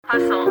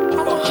Hustle.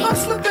 I'm a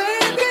hustler,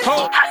 baby.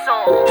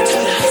 Hustle.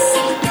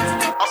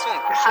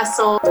 Hustle.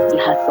 Hustle.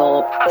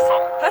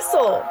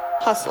 Hustle.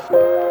 Hustle.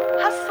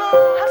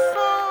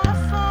 Hustle.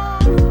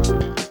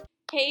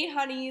 Hey,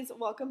 honeys.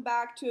 Welcome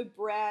back to a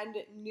brand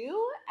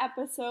new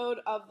episode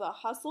of the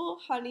Hustle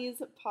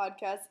Honeys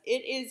podcast.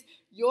 It is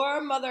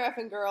your mother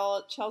effing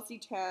girl, Chelsea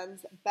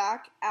Chans,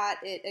 back at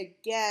it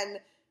again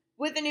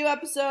with a new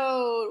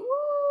episode. Woo!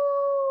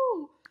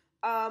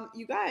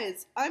 You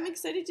guys, I'm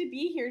excited to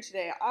be here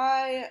today.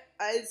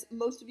 As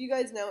most of you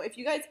guys know, if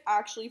you guys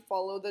actually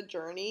follow the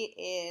journey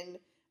in,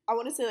 I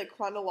want to say like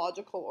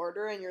chronological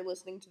order, and you're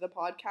listening to the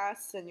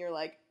podcasts and you're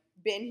like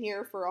been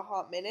here for a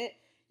hot minute,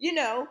 you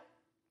know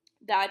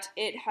that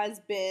it has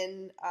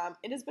been a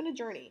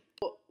journey.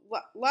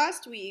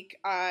 Last week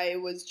I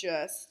was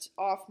just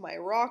off my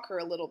rocker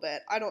a little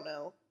bit. I don't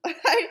know.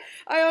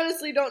 I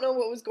honestly don't know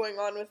what was going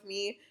on with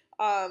me.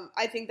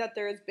 I think that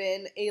there's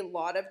been a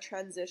lot of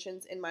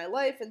transitions in my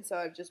life, and so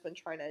I've just been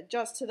trying to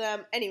adjust to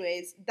them.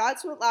 Anyways,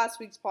 that's what last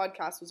week's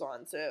podcast was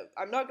on, so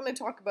I'm not going to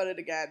talk about it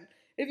again.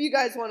 If you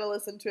guys want to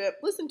listen to it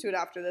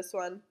after this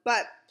one.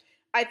 But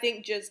I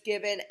think just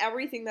given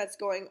everything that's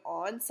going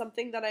on,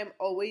 something that I'm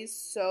always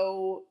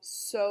so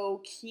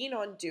keen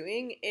on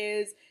doing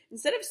is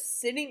instead of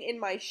sitting in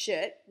my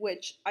shit,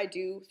 which I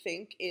do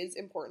think is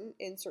important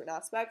in certain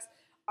aspects,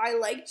 I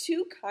like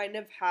to kind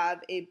of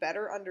have a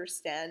better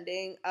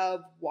understanding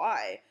of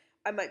why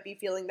I might be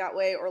feeling that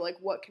way, or like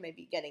what can I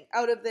be getting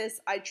out of this.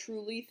 I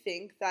truly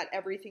think that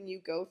everything you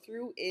go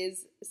through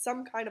is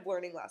some kind of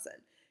learning lesson.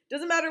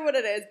 Doesn't matter what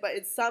it is, but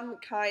it's some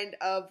kind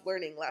of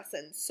learning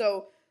lesson.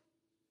 So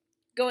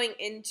going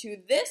into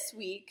this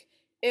week,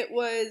 it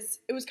was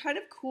kind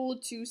of cool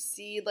to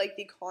see like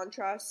the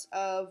contrast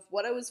of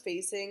what I was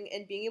facing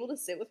and being able to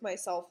sit with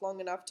myself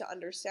long enough to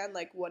understand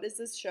like, what is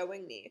this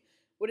showing me?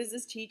 What is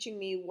this teaching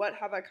me? What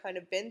have I kind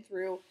of been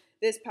through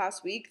this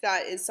past week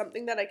that is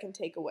something that I can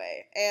take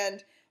away?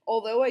 And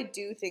although I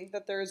do think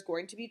that there's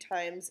going to be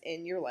times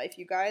in your life,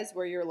 you guys,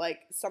 where you're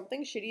like,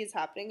 something shitty is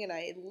happening and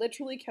I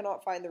literally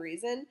cannot find the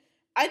reason,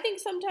 I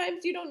think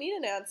sometimes you don't need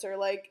an answer.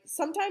 Like,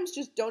 sometimes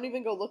just don't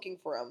even go looking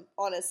for them,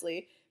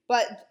 honestly.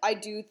 But I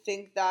do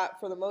think that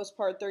for the most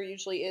part, there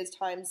usually is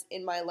times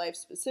in my life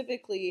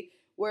specifically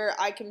where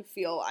I can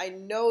feel, I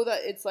know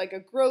that it's like a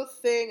growth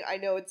thing. I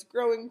know it's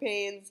growing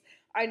pains.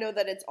 I know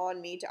that it's on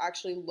me to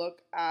actually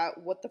look at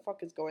what the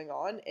fuck is going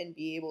on and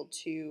be able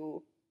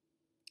to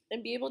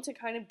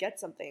kind of get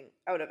something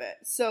out of it.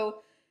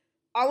 So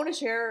I want to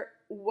share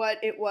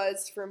what it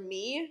was for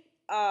me.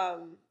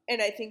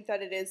 And I think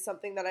that it is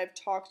something that I've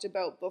talked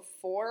about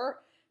before,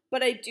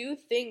 but I do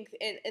think,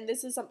 and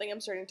this is something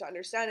I'm starting to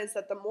understand, is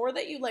that the more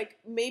that you like,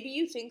 maybe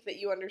you think that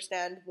you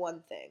understand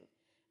one thing,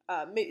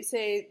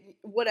 say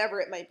whatever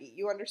it might be,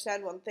 you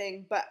understand one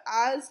thing, but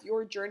as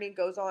your journey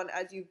goes on,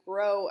 as you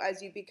grow,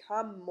 as you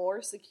become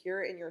more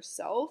secure in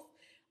yourself,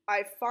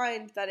 I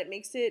find that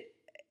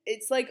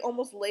it's like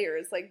almost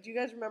layers. Like, do you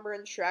guys remember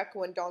in Shrek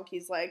when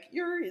Donkey's like,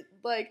 you're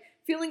like,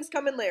 feelings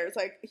come in layers,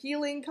 like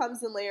healing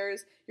comes in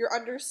layers, your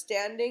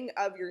understanding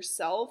of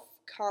yourself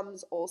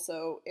comes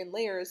also in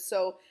layers.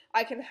 So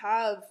I can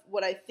have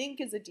what I think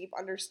is a deep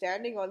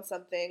understanding on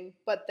something,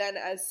 but then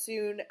as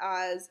soon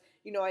as,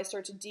 I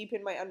start to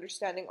deepen my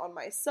understanding on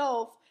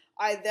myself,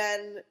 I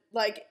then,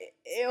 like,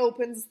 it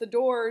opens the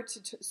door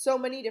to so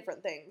many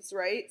different things,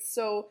 right?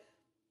 So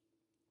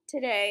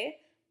today,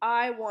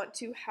 I want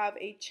to have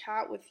a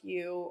chat with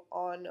you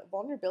on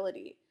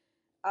vulnerability.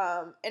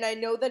 And I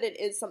know that it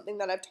is something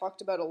that I've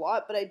talked about a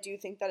lot, but I do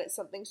think that it's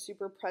something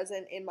super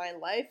present in my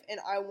life, and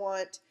I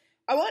want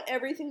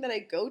everything that I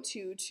go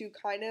to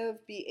kind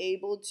of be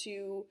able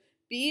to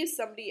be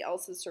somebody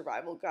else's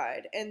survival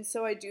guide. And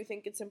so I do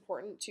think it's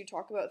important to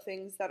talk about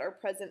things that are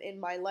present in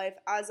my life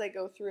as I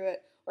go through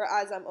it, or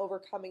as I'm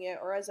overcoming it,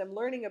 or as I'm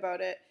learning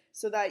about it,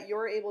 so that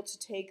you're able to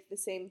take the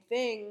same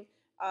thing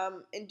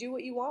and do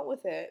what you want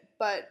with it.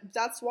 But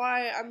that's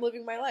why I'm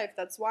living my life.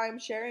 That's why I'm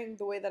sharing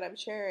the way that I'm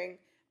sharing.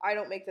 I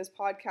don't make this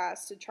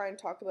podcast to try and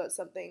talk about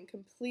something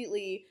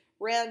completely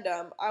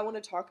random. I want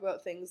to talk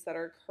about things that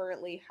are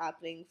currently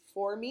happening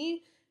for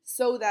me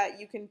so that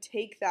you can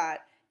take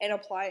that and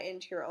apply it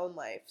into your own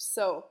life.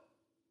 So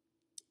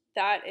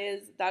that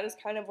is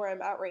kind of where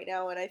I'm at right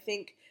now. And I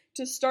think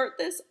to start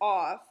this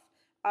off,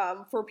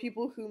 for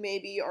people who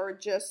maybe are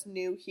just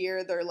new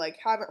here, they're like,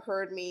 haven't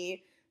heard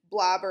me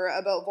blabber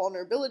about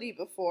vulnerability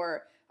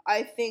before,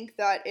 I think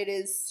that it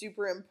is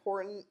super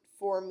important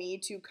for me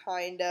to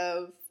kind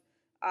of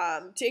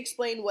to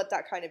explain what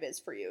that kind of is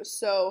for you.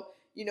 So,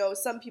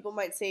 some people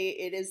might say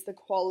it is the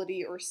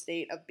quality or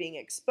state of being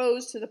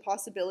exposed to the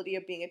possibility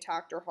of being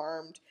attacked or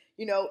harmed.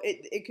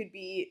 It could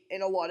be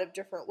in a lot of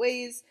different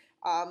ways.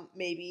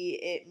 Maybe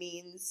it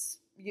means,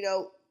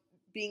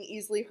 being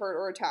easily hurt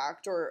or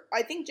attacked, or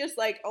I think just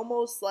like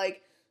almost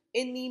like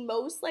in the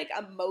most like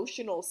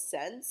emotional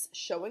sense,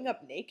 showing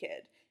up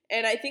naked.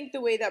 And I think the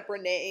way that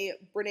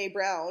Brene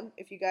Brown,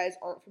 if you guys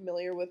aren't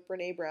familiar with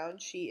Brene Brown,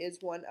 she is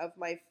one of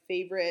my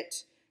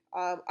favorite,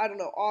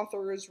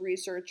 authors,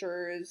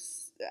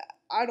 researchers,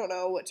 I don't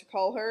know what to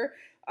call her,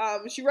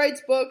 She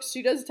writes books,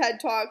 she does TED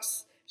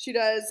Talks, she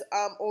does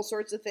all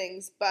sorts of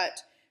things,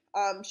 but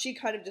she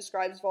kind of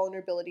describes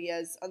vulnerability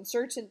as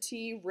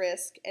uncertainty,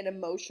 risk, and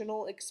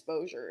emotional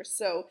exposure.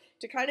 So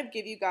to kind of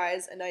give you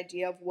guys an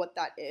idea of what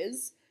that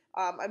is,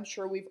 I'm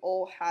sure we've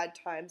all had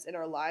times in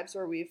our lives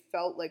where we've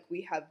felt like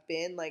we have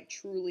been like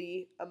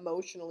truly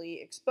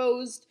emotionally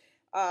exposed,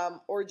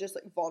 or just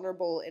like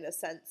vulnerable in a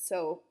sense.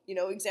 So,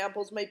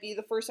 examples might be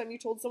the first time you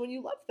told someone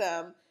you love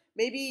them.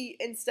 Maybe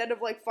instead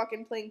of like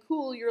fucking playing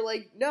cool, you're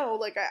like, no,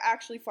 like I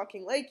actually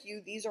fucking like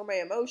you. These are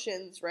my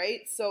emotions,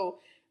 right? So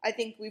I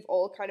think we've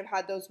all kind of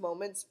had those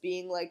moments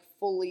being like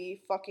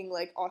fully fucking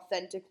like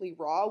authentically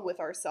raw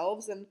with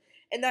ourselves, and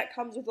that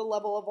comes with a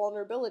level of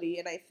vulnerability.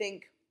 And I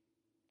think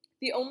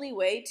the only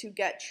way to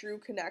get true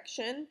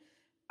connection,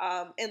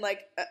 and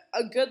like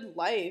a good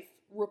life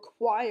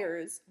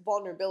requires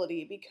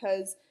vulnerability,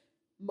 because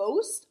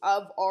most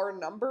of our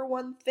number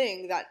one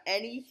thing that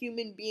any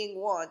human being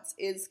wants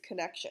is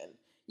connection.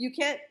 You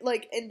can't,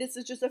 like, and this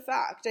is just a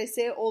fact, I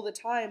say it all the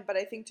time, but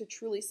I think to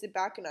truly sit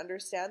back and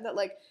understand that,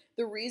 like,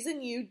 the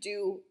reason you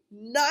do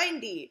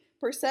 90%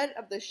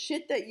 of the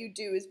shit that you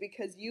do is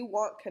because you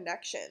want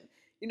connection.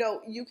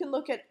 You can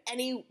look at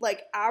any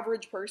like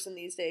average person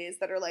these days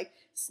that are like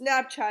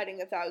Snapchatting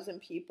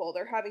 1,000 people.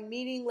 They're having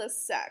meaningless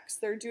sex.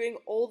 They're doing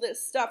all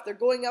this stuff. They're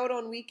going out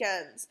on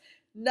weekends.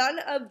 None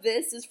of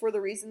this is for the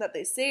reason that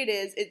they say it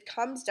is. It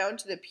comes down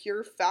to the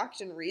pure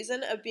fact and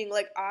reason of being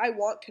like, I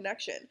want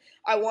connection.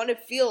 I want to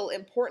feel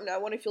important. I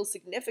want to feel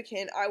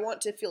significant. I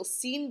want to feel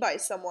seen by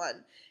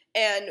someone.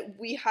 And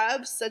we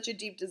have such a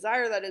deep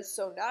desire that is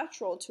so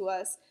natural to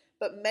us,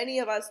 but many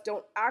of us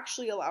don't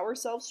actually allow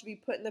ourselves to be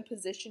put in the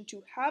position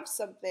to have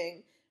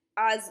something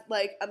as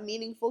like a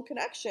meaningful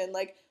connection.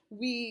 Like,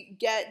 we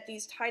get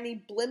these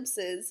tiny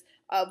glimpses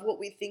of what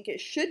we think it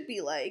should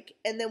be like,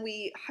 and then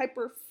we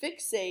hyper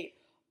fixate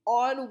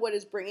on what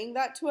is bringing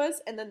that to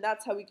us, and then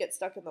that's how we get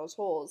stuck in those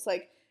holes.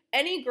 Like,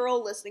 any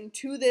girl listening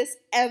to this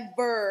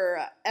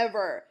ever,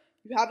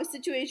 you have a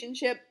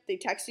situationship, they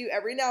text you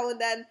every now and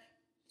then,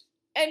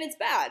 and it's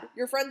bad.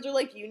 Your friends are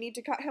like, you need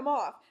to cut him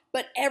off.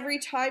 But every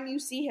time you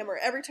see him or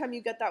every time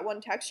you get that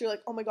one text, you're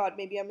like, oh my God,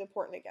 maybe I'm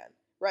important again,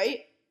 right?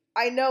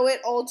 I know it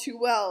all too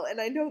well,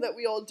 and I know that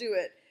we all do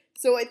it.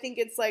 So I think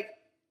it's like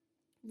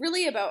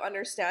really about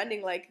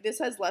understanding like this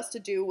has less to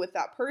do with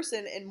that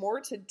person and more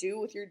to do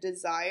with your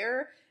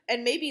desire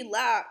and maybe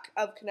lack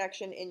of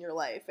connection in your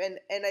life. And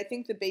I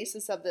think the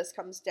basis of this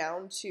comes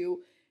down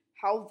to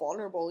how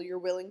vulnerable you're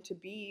willing to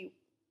be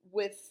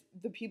with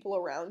the people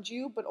around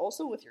you, but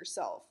also with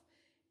yourself.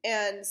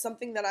 And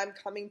something that I'm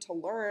coming to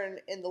learn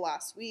in the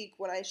last week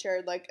when I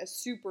shared like a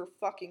super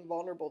fucking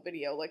vulnerable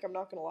video, like I'm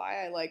not gonna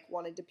lie, I like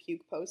wanted to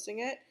puke posting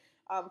it.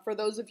 For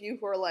those of you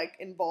who are like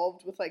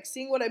involved with like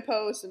seeing what I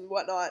post and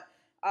whatnot,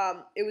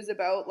 it was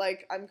about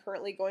like I'm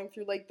currently going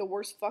through like the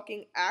worst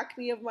fucking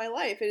acne of my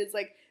life. It is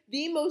like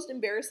the most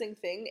embarrassing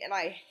thing, and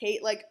I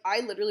hate, like,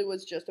 I literally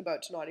was just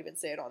about to not even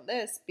say it on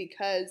this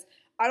because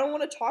I don't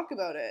want to talk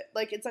about it.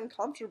 Like, it's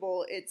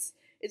uncomfortable. It's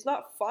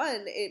not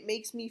fun. It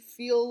makes me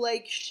feel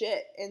like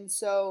shit. And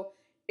so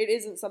it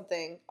isn't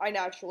something I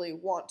naturally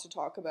want to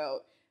talk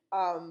about.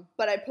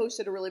 But I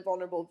posted a really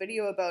vulnerable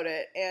video about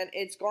it, and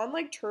it's gone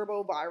like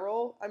turbo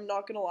viral. I'm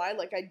not gonna lie.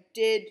 Like, I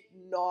did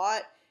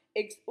not,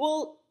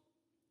 well,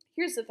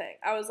 here's the thing.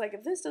 I was like,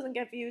 if this doesn't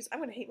get views, I'm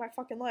gonna hate my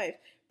fucking life.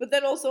 But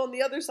then also on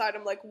the other side,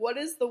 I'm like, what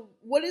is the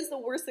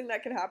worst thing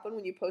that can happen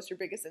when you post your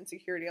biggest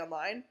insecurity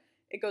online?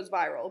 It goes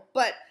viral.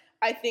 But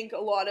I think a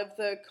lot of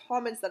the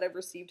comments that I've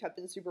received have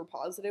been super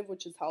positive,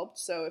 which has helped.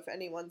 So if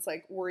anyone's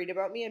like worried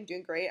about me, I'm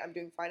doing great. I'm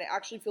doing fine. I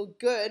actually feel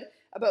good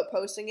about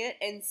posting it.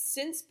 And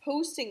since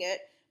posting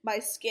it, my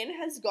skin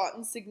has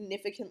gotten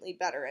significantly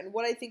better. And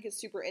what I think is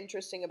super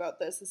interesting about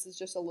this is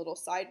just a little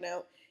side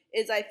note,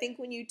 is I think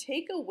when you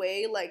take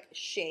away like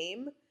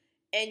shame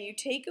and you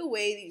take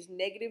away these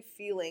negative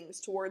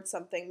feelings towards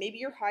something, maybe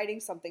you're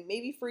hiding something,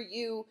 maybe for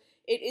you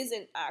it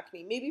isn't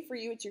acne, maybe for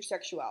you it's your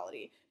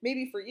sexuality,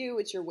 maybe for you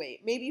it's your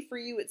weight, maybe for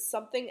you it's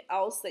something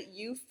else that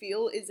you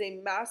feel is a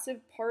massive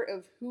part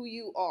of who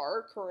you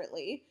are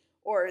currently,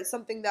 or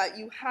something that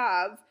you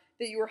have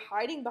that you're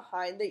hiding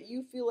behind that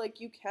you feel like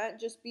you can't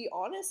just be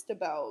honest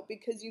about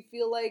because you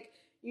feel like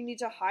you need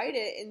to hide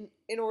it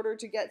in order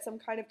to get some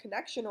kind of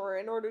connection, or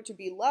in order to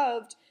be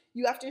loved,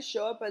 you have to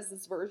show up as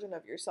this version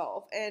of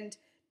yourself. And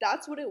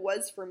that's what it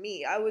was for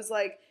me. I was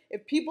like,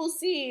 if people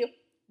see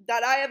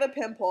that I have a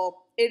pimple,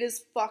 it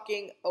is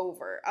fucking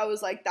over. I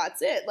was like,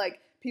 that's it. Like,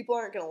 people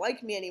aren't going to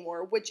like me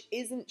anymore, which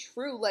isn't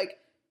true. Like,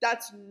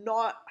 that's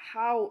not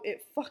how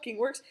it fucking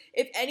works.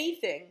 If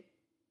anything,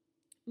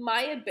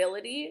 my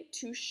ability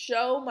to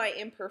show my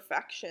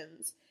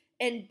imperfections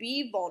and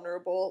be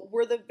vulnerable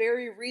were the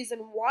very reason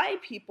why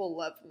people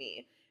love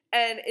me.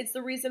 And it's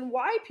the reason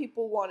why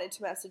people wanted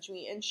to message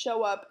me and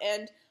show up.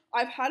 And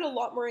I've had a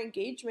lot more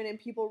engagement and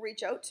people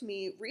reach out to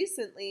me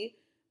recently,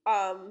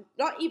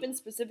 not even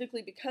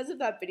specifically because of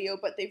that video,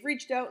 but they've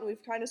reached out and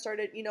we've kind of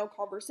started,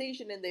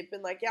 conversation, and they've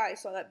been like, yeah, I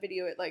saw that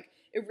video.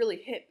 It really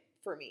hit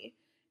for me.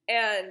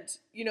 And,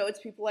 you know, it's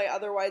people I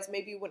otherwise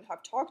maybe wouldn't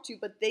have talked to,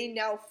 but they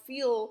now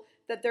feel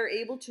that they're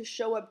able to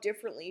show up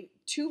differently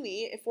to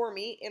me, for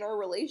me, in our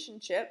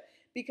relationship,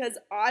 because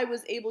I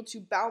was able to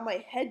bow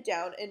my head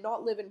down and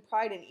not live in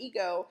pride and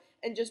ego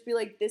and just be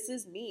like, this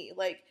is me.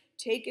 Like,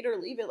 take it or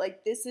leave it.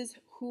 Like, this is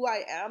who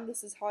I am.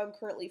 This is how I'm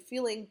currently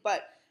feeling.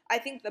 But I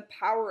think the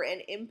power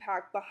and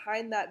impact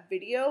behind that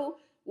video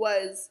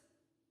was,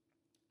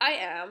 I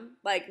am,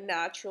 like,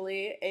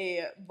 naturally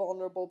a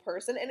vulnerable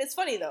person. And it's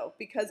funny, though,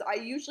 because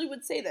I usually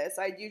would say this.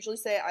 I'd usually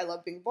say, I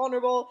love being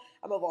vulnerable.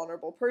 I'm a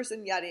vulnerable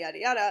person, yada, yada,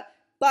 yada.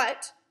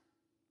 But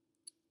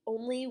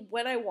only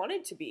when I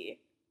wanted to be.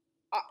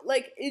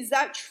 Like, is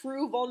that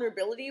true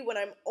vulnerability when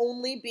I'm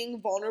only being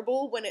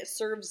vulnerable when it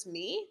serves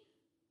me?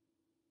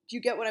 Do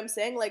you get what I'm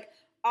saying? Like,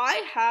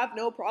 I have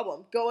no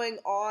problem going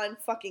on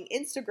fucking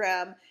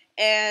Instagram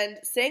and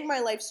saying my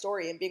life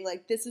story and being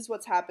like, this is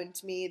what's happened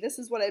to me, this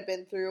is what I've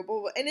been through, blah,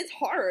 blah, blah. And it's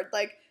hard.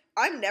 Like,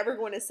 I'm never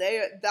going to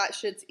say that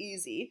shit's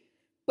easy,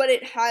 but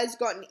it has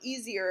gotten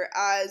easier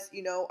as,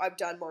 you know, I've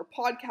done more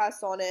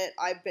podcasts on it.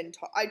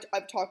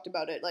 I've talked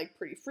about it, like,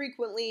 pretty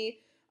frequently.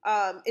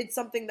 It's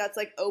something that's,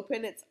 like,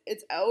 open,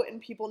 it's out,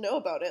 and people know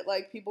about it.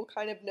 Like, people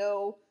kind of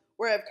know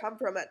where I've come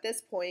from at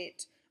this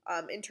point,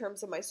 in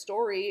terms of my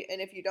story.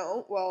 And if you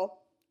don't, well,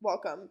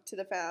 welcome to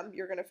the fam.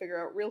 You're going to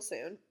figure out real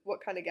soon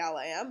what kind of gal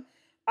I am.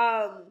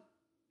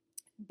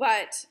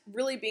 But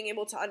really being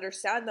able to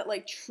understand that,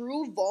 like,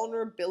 true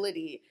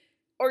vulnerability,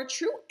 or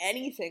true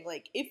anything,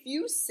 like, if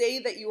you say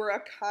that you are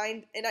a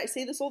kind, and I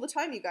say this all the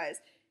time, you guys,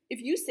 if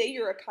you say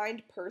you're a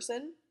kind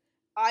person,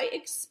 I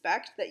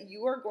expect that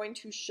you are going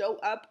to show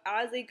up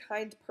as a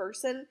kind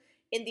person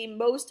in the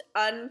most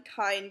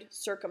unkind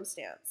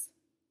circumstance.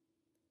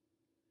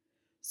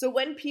 So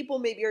when people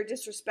maybe are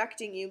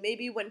disrespecting you,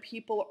 maybe when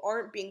people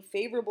aren't being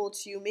favorable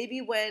to you,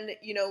 maybe when,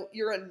 you know,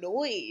 you're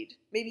annoyed,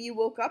 maybe you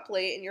woke up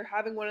late and you're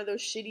having one of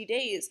those shitty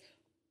days,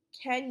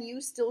 can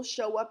you still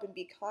show up and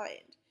be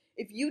kind?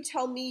 If you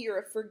tell me you're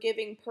a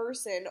forgiving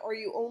person, are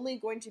you only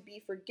going to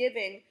be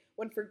forgiving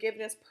when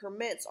forgiveness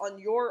permits on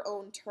your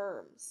own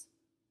terms?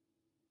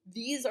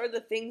 These are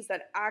the things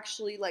that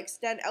actually, like,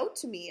 stand out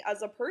to me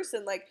as a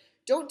person. Like,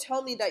 don't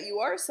tell me that you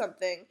are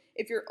something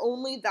if you're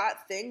only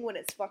that thing when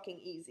it's fucking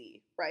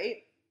easy,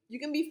 right? You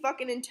can be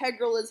fucking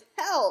integral as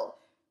hell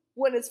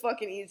when it's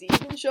fucking easy. You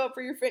can show up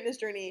for your fitness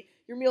journey,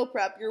 your meal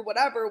prep, your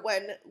whatever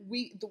when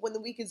the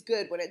week is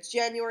good, when it's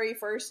January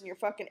 1st and you're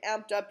fucking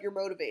amped up, you're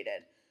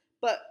motivated.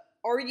 But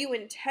are you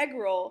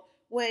integral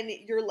when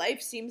your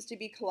life seems to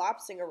be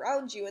collapsing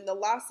around you and the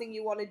last thing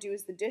you want to do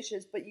is the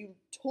dishes, but you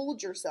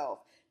told yourself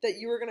that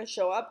you were going to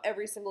show up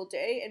every single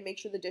day and make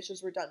sure the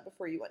dishes were done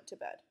before you went to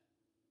bed?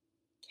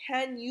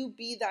 Can you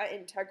be that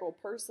integral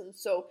person?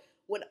 So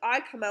when I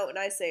come out and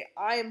I say,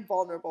 I am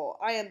vulnerable,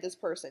 I am this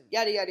person,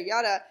 yada, yada,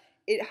 yada,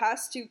 it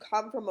has to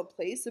come from a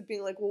place of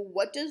being like, well,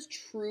 what does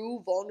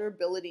true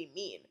vulnerability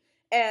mean?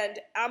 And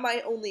am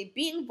I only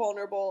being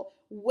vulnerable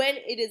when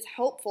it is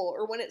helpful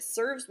or when it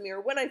serves me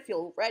or when I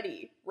feel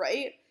ready,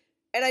 right?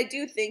 And I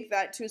do think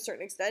that to a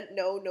certain extent,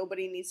 no,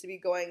 nobody needs to be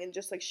going and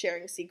just, like,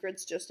 sharing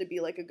secrets just to be,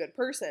 like, a good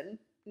person.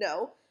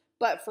 No.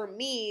 But for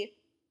me,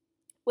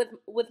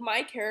 with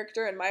my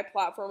character and my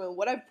platform and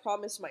what I've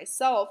promised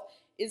myself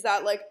is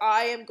that, like,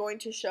 I am going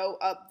to show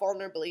up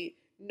vulnerably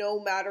no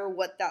matter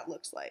what that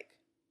looks like.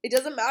 It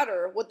doesn't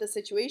matter what the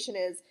situation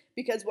is,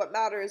 because what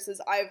matters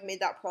is I've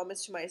made that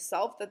promise to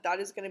myself that that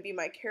is going to be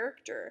my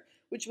character,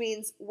 which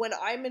means when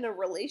I'm in a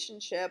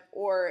relationship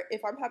or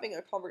if I'm having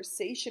a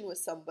conversation with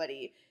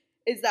somebody,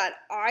 is that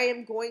I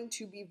am going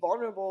to be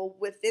vulnerable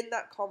within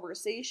that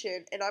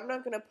conversation, and I'm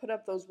not going to put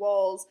up those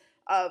walls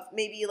of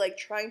maybe, like,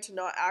 trying to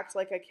not act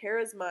like I care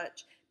as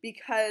much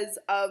because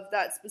of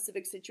that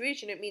specific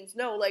situation. It means,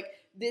 no, like,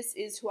 this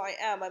is who I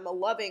am. I'm a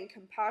loving,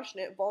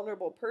 compassionate,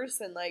 vulnerable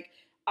person. Like,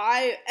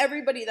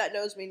 everybody that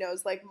knows me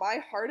knows, like, my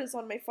heart is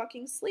on my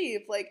fucking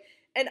sleeve. Like,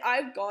 and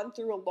I've gone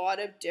through a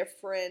lot of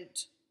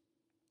different,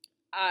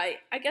 I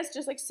guess,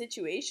 just, like,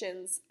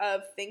 situations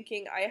of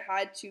thinking I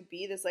had to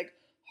be this, like,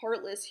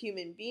 heartless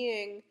human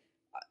being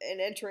and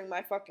entering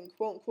my fucking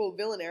quote-unquote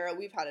villain era.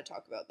 We've had to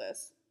talk about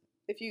this.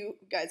 If you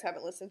guys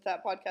haven't listened to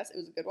that podcast, it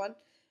was a good one.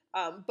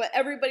 But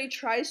everybody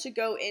tries to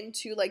go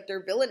into, like,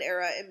 their villain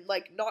era and,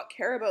 like, not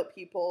care about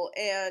people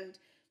and,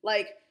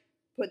 like,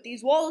 put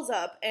these walls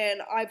up.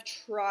 And I've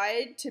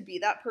tried to be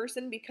that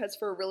person because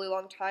for a really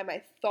long time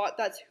I thought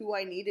that's who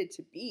I needed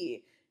to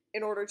be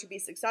in order to be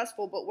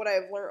successful. But what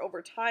I've learned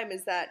over time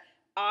is that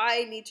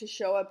I need to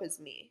show up as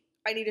me.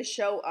 I need to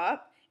show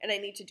up and I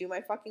need to do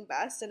my fucking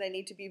best and I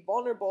need to be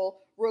vulnerable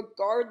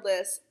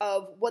regardless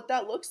of what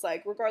that looks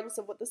like, regardless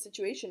of what the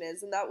situation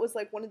is. And that was,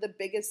 like, one of the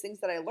biggest things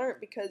that I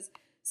learned, because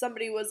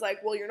somebody was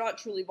like, well, you're not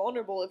truly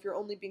vulnerable if you're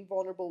only being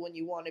vulnerable when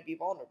you want to be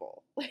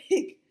vulnerable.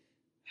 Like,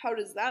 how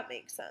does that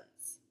make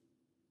sense?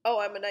 Oh,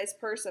 I'm a nice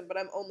person, but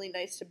I'm only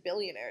nice to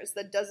billionaires.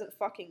 That doesn't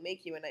fucking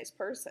make you a nice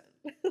person.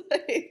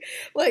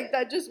 like,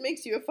 that just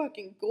makes you a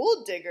fucking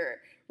gold digger,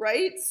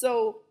 right?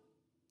 So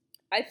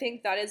I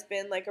think that has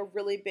been, like, a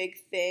really big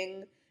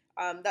thing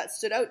that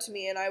stood out to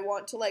me, and I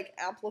want to like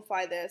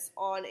amplify this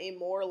on a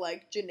more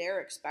like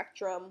generic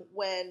spectrum.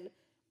 When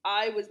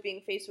I was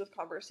being faced with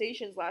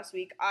conversations last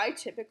week, I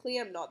typically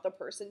am not the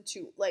person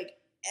to like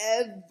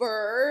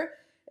ever,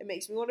 it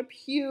makes me want to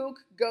puke,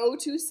 go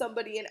to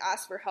somebody and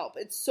ask for help.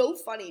 It's so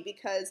funny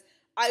because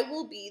I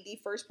will be the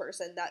first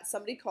person that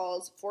somebody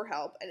calls for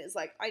help and is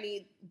like, I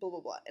need blah, blah,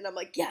 blah. And I'm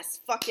like, yes,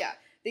 fuck yeah.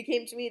 They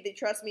came to me, they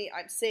trust me,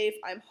 I'm safe,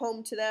 I'm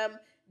home to them.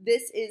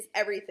 This is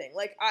everything.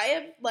 Like, I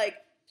have like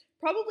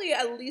probably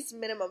at least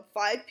minimum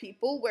 5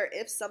 people where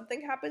if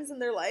something happens in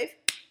their life,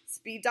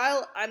 speed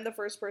dial, I'm the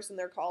first person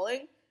they're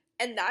calling.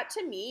 And that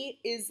to me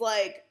is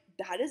like,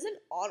 that is an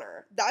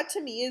honor. That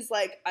to me is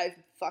like, I've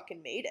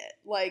fucking made it.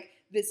 Like,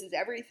 this is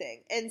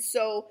everything. And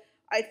so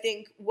I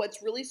think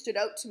what's really stood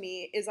out to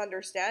me is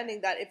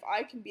understanding that if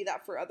I can be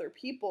that for other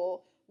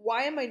people,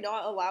 why am I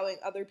not allowing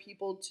other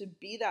people to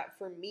be that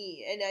for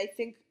me? And I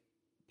think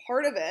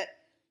part of it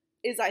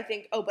is I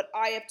think, oh, but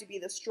I have to be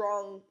the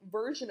strong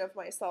version of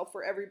myself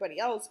for everybody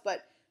else,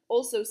 but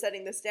also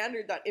setting the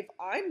standard that if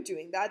I'm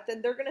doing that,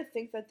 then they're going to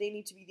think that they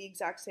need to be the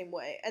exact same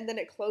way. And then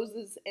it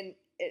closes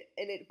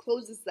it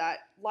closes that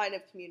line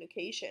of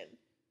communication.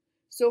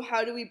 So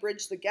how do we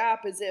bridge the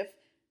gap? Is if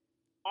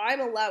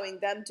I'm allowing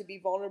them to be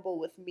vulnerable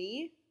with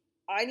me,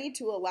 I need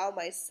to allow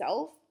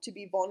myself to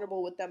be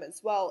vulnerable with them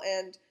as well.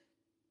 And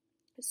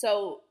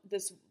so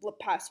this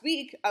past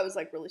week, I was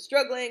like really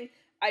struggling.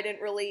 I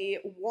didn't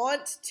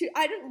want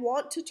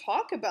to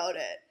talk about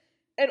it.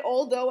 And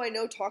although I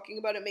know talking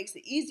about it makes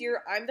it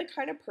easier, I'm the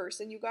kind of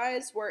person, you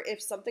guys, where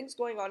if something's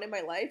going on in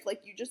my life,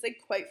 like you just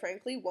like quite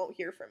frankly won't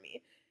hear from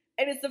me.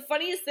 And it's the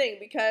funniest thing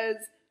because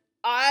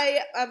I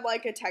am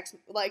like a text,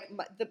 like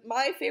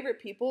my favorite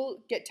people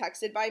get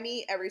texted by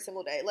me every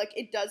single day. Like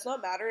it does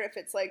not matter if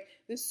it's like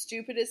the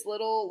stupidest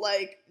little,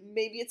 like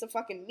maybe it's a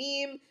fucking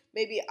meme,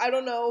 maybe, I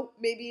don't know,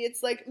 maybe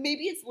it's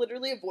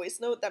literally a voice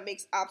note that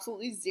makes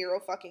absolutely zero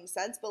fucking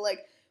sense. But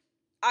like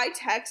I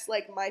text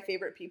like my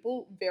favorite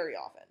people very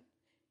often.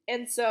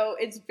 And so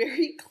it's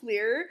very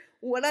clear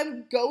when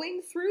I'm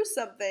going through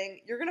something,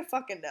 you're going to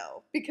fucking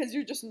know because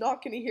you're just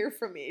not going to hear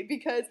from me,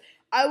 because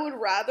I would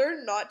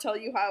rather not tell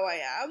you how I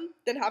am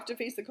than have to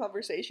face the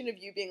conversation of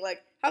you being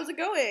like, how's it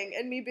going?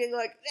 And me being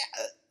like,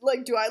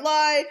 do I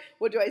lie?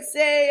 What do I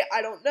say?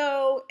 I don't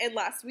know. And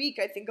last week,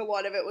 I think a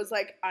lot of it was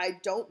like, I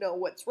don't know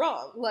what's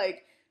wrong.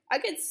 Like, I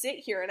could sit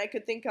here and I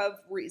could think of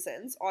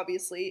reasons.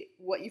 Obviously,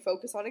 what you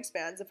focus on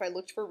expands. If I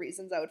looked for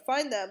reasons, I would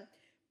find them.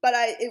 But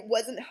it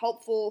wasn't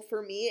helpful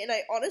for me, and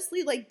I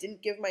honestly like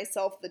didn't give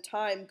myself the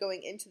time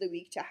going into the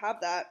week to have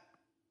that.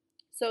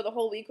 So the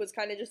whole week was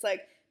kind of just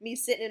like me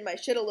sitting in my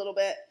shit a little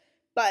bit.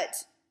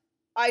 But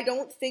I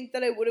don't think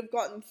that I would have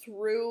gotten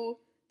through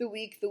the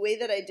week the way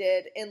that I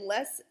did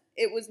unless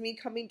it was me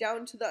coming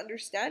down to the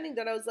understanding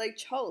that I was like,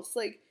 Chelsea,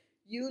 like,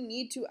 you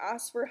need to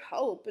ask for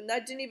help. And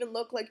that didn't even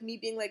look like me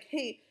being like,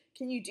 hey,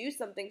 can you do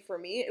something for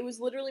me? It was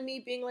literally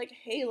me being like,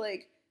 hey,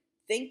 like,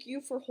 thank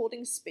you for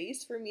holding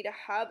space for me to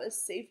have a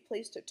safe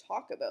place to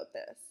talk about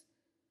this.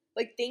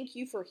 Like, thank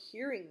you for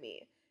hearing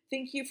me.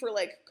 Thank you for,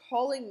 like,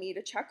 calling me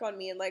to check on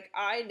me. And, like,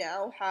 I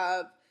now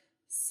have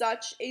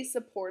such a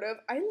supportive,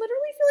 I literally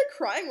feel like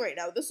crying right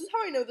now. This is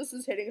how I know this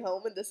is hitting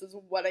home and this is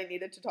what I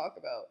needed to talk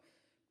about.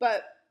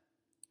 But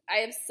I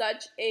have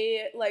such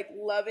a, like,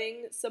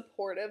 loving,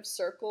 supportive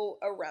circle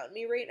around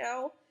me right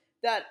now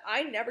that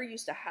I never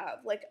used to have.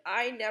 Like,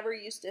 I never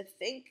used to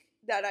think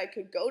that I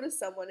could go to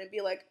someone and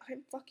be like,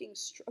 I'm fucking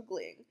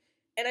struggling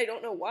and I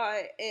don't know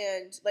why,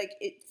 and like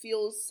it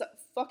feels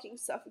fucking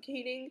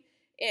suffocating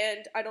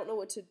and I don't know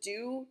what to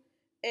do,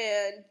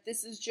 and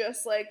this is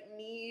just like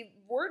me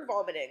word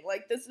vomiting.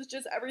 Like, this is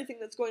just everything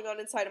that's going on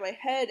inside of my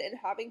head, and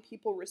having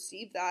people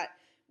receive that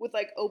with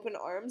like open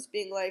arms,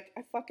 being like,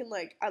 I fucking,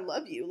 like, I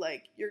love you,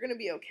 like, you're gonna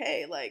be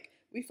okay, like,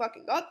 we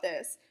fucking got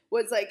this,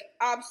 was like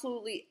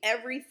absolutely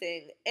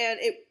everything. And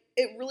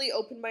it really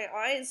opened my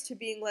eyes to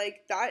being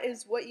like, that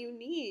is what you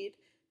need.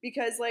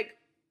 Because, like,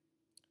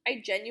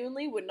 I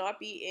genuinely would not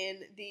be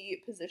in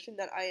the position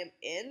that I am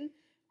in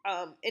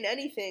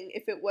anything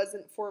if it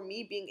wasn't for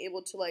me being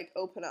able to, like,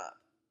 open up.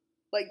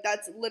 Like,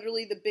 that's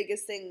literally the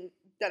biggest thing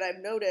that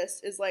I've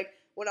noticed is, like,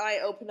 when I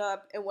open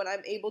up and when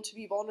I'm able to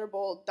be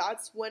vulnerable,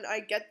 that's when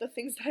I get the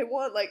things that I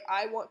want. Like,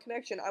 I want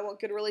connection. I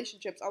want good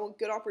relationships. I want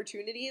good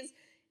opportunities.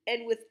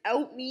 And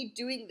without me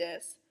doing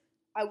this,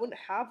 I wouldn't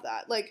have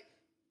that. Like,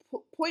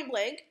 point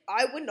blank,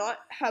 I would not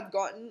have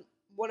gotten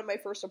one of my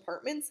first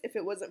apartments if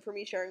it wasn't for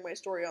me sharing my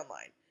story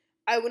online.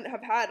 I wouldn't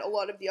have had a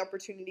lot of the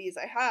opportunities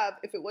I have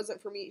if it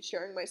wasn't for me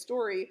sharing my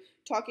story,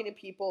 talking to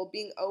people,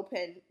 being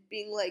open,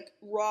 being like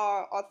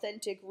raw,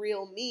 authentic,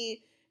 real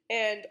me.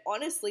 And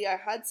honestly, I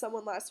had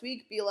someone last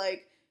week be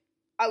like,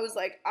 I was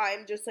like,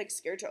 I'm just like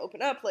scared to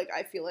open up. Like,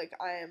 I feel like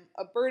I am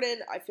a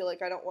burden. I feel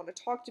like I don't want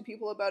to talk to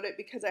people about it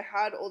because I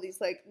had all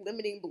these like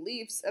limiting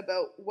beliefs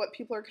about what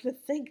people are going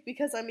to think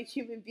because I'm a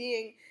human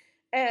being.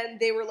 And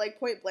they were like,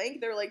 point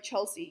blank, they're like,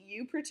 Chelsea,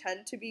 you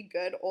pretend to be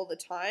good all the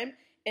time.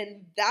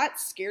 And that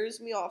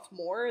scares me off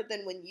more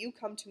than when you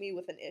come to me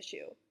with an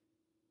issue.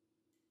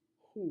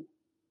 Whew.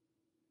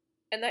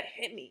 And that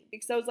hit me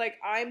because I was like,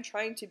 I'm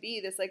trying to be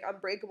this like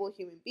unbreakable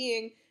human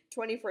being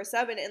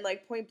 24/7, and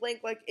like point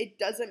blank, like it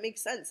doesn't make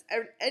sense.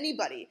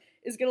 Anybody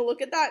is going to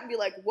look at that and be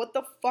like, what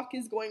the fuck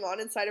is going on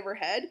inside of her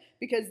head?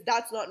 Because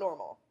that's not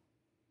normal.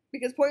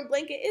 Because point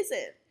blank, it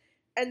isn't.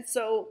 And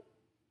so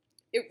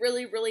it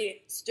really,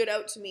 really stood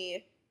out to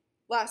me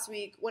last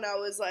week when I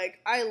was like,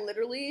 I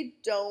literally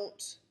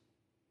don't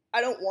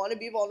want to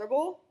be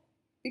vulnerable,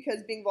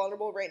 because being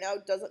vulnerable right now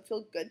doesn't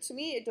feel good to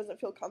me. It doesn't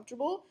feel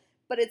comfortable,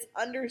 but it's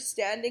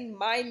understanding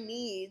my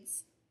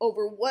needs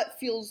over what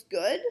feels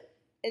good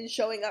and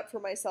showing up for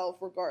myself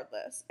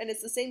regardless. And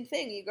it's the same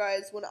thing, you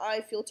guys, when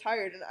I feel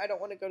tired and I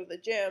don't want to go to the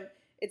gym,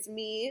 it's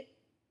me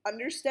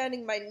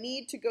understanding my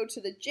need to go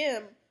to the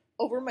gym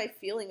over my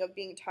feeling of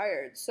being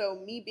tired.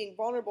 So me being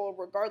vulnerable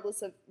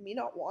regardless of me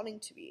not wanting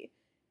to be.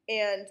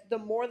 And the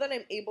more that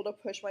I'm able to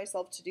push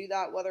myself to do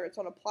that, whether it's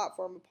on a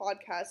platform, a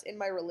podcast, in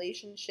my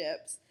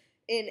relationships,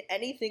 in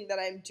anything that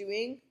I'm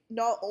doing,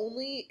 not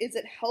only is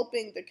it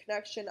helping the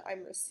connection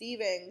I'm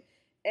receiving,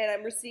 and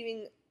I'm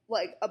receiving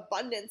like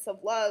abundance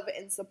of love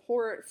and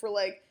support for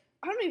like,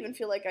 I don't even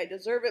feel like I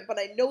deserve it, but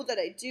I know that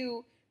I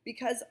do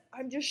because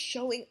I'm just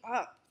showing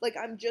up. Like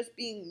I'm just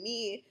being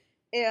me,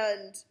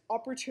 and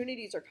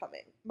opportunities are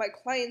coming. My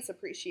clients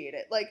appreciate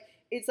it. Like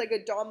it's like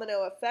a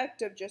domino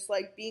effect of just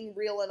like being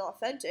real and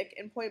authentic,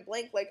 and point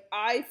blank, like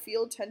I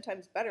feel 10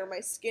 times better. My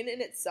skin in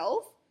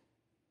itself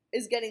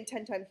is getting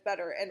 10 times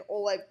better, and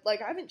I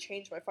haven't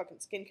changed my fucking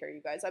skincare,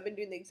 you guys. I've been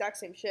doing the exact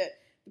same shit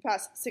the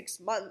past 6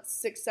 months,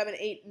 6, 7,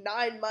 8,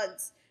 9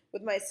 months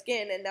with my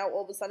skin, and now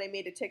all of a sudden I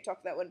made a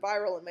TikTok that went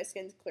viral and my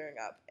skin's clearing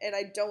up. And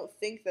I don't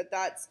think that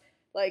that's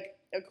like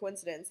a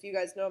coincidence. You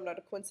guys know I'm not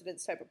a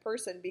coincidence type of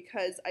person,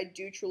 because I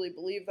do truly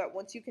believe that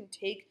once you can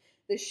take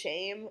the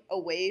shame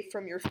away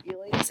from your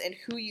feelings and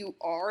who you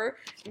are,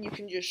 and you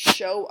can just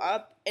show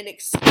up and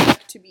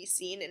expect to be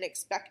seen and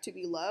expect to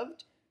be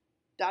loved,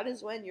 that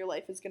is when your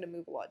life is going to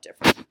move a lot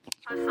different.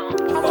 Hustle.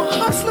 I'm a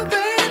hustler,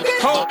 baby.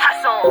 Hustle.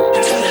 Hustle.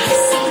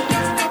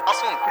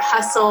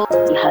 Hustle.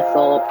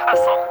 Hustle.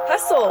 Hustle.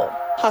 Hustle.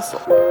 Hustle.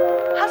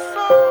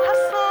 Hustle.